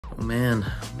Oh man,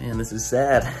 this is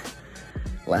sad.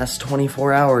 Last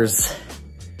 24 hours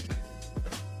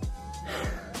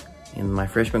in my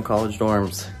freshman college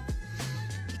dorms.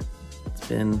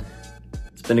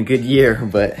 It's been a good year,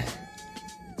 but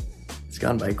it's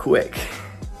gone by quick.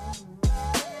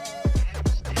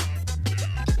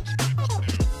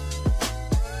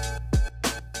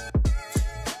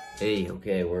 Hey,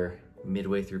 okay, we're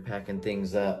midway through packing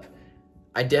things up.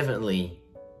 I definitely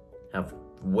have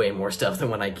way more stuff than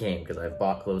when I came because I've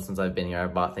bought clothes since I've been here.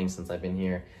 I've bought things since I've been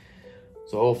here.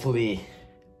 So hopefully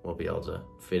we'll be able to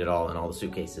fit it all in all the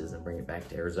suitcases and bring it back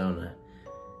to Arizona.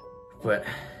 But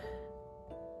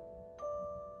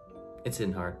it's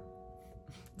hitting hard.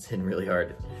 It's hitting really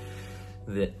hard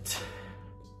that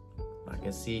I'm not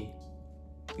gonna see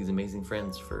these amazing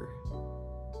friends for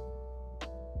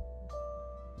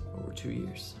over 2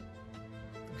 years.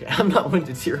 Okay, I'm not one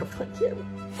to tear up on camera.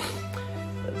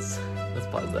 Let's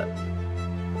pause that.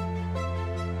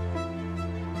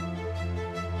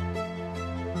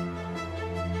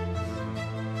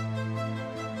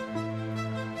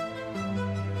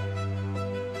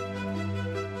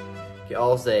 Okay,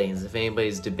 all I'll say is if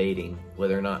anybody's debating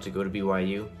whether or not to go to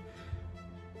BYU,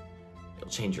 it'll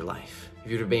change your life.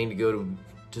 If you're debating to go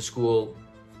to school,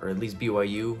 or at least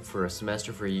BYU for a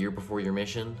semester, for a year before your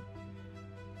mission,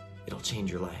 it'll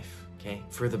change your life, okay?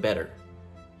 For the better.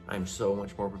 I'm so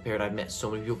much more prepared. I've met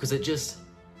so many people, because it just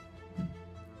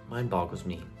mind boggles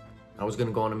me. I was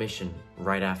gonna go on a mission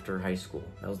right after high school.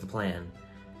 That was the plan.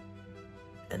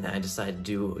 And then I decided to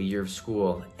do a year of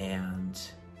school, and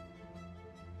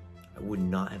I would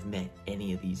not have met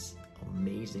any of these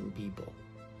amazing people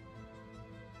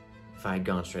if I had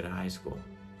gone straight out of high school.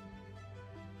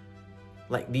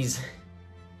 Like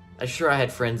I'm sure I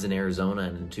had friends in Arizona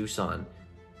and in Tucson,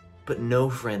 but no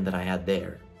friend that I had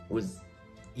there was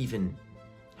even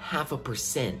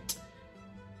 0.5%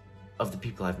 of the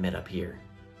people I've met up here.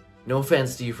 No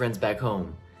offense to you friends back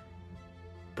home,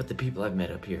 but the people I've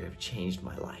met up here have changed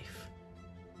my life.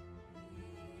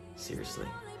 Seriously.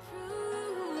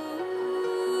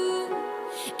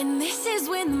 And this is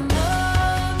when the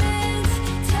moments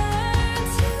turn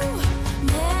to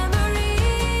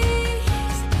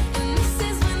memories. And this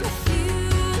is when the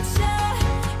future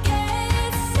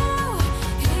gets so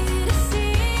clear to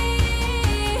see.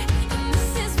 And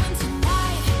this is when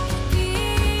tonight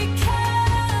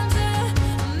becomes a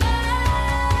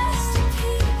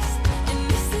masterpiece. And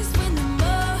this is when the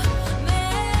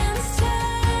moments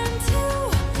turn to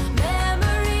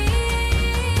memories.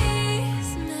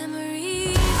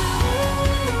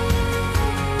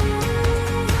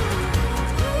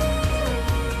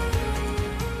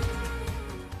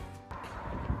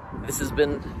 This has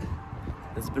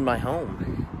been my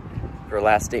home for the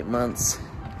last 8 months.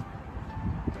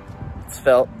 It's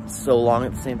felt so long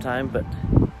at the same time, but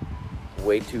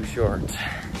way too short.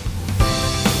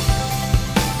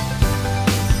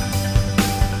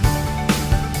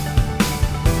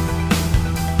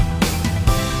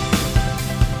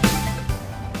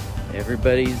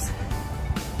 Everybody's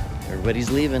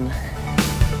leaving.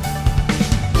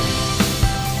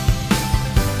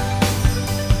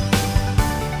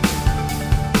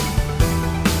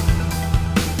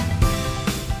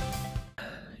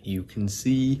 You can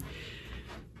see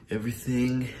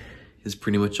everything is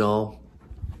pretty much all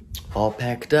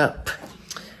packed up.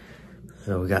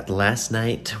 So we got the last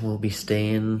night. I'll be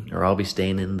staying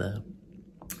in the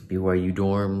BYU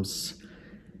dorms.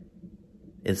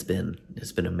 It's been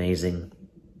amazing.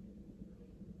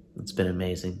 It's been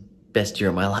amazing. Best year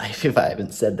of my life, if I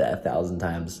haven't said that 1,000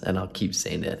 times, and I'll keep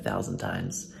saying it 1,000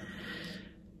 times.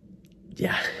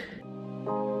 Yeah.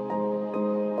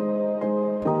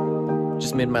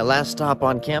 Just made my last stop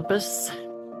on campus,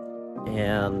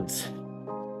 and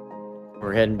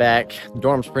we're heading back. The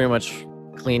dorm's pretty much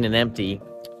clean and empty.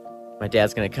 My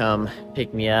dad's gonna come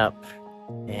pick me up,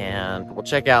 and we'll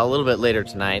check out a little bit later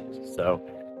tonight, so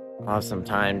I'll have some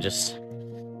time just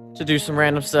to do some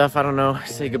random stuff. I don't know,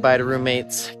 say goodbye to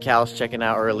roommates. Cal's checking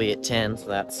out early at 10, so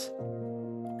that's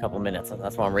a couple minutes.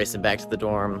 That's why I'm racing back to the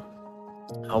dorm.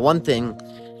 One thing,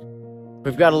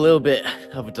 we've got a little bit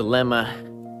of a dilemma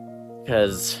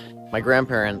because my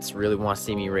grandparents really want to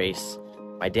see me race.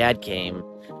 My dad came,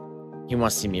 he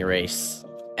wants to see me race.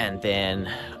 And then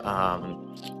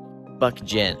Buck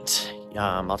Gent,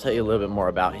 I'll tell you a little bit more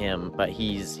about him, but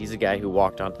he's a guy who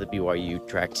walked onto the BYU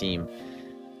track team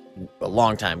a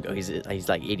long time ago. He's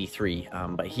like 83,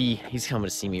 but he's coming to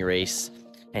see me race,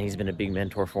 and he's been a big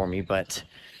mentor for me, but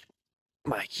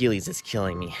my Achilles is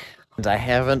killing me. And I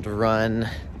haven't run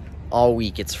all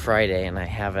week. It's Friday, and I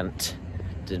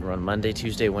didn't run Monday,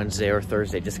 Tuesday, Wednesday, or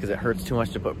Thursday just because it hurts too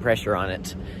much to put pressure on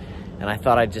it. And I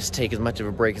thought I'd just take as much of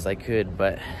a break as I could,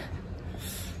 but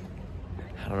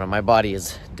I don't know, my body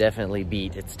is definitely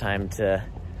beat. It's time to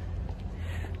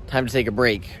take a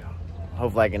break.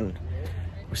 Hopefully I can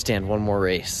withstand one more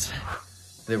race.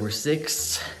 There were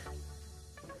 6,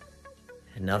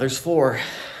 and now there's 4.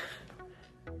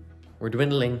 We're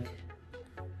dwindling.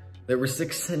 There were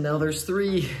 6, and now there's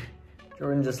 3.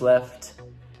 Jordan just left.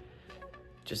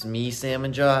 Just me, Sam,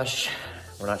 and Josh.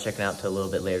 We're not checking out till a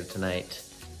little bit later tonight.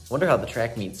 Wonder how the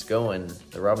track meet's going.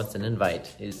 The Robinson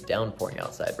Invite is downpouring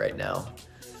outside right now.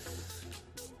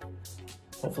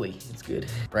 Hopefully it's good.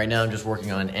 Right now I'm just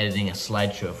working on editing a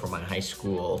slideshow for my high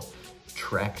school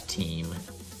track team.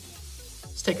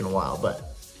 It's taken a while,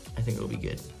 but I think it'll be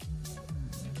good.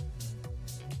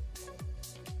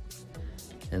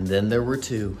 And then there were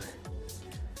 2.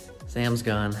 Sam's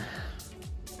gone.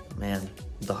 Man,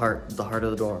 the heart of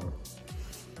the dorm.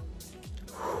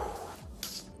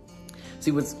 See,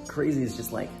 what's crazy is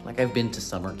just like I've been to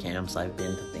summer camps, I've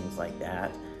been to things like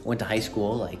that. Went to high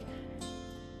school, like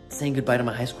saying goodbye to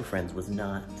my high school friends was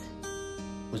not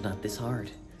this hard.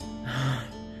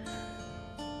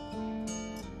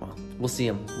 Well, we'll see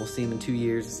them. We'll see them in 2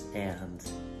 years, and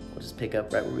we'll just pick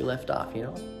up right where we left off, you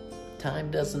know?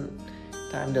 Time doesn't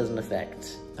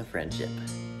affect a friendship.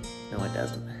 No, it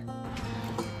doesn't.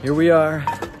 Here we are,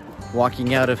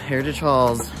 walking out of Heritage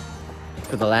Halls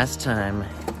for the last time.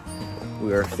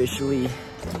 We are officially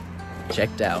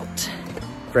checked out.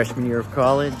 Freshman year of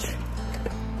college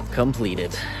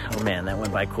completed. Oh man, that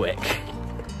went by quick,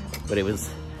 but it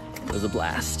was a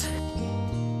blast.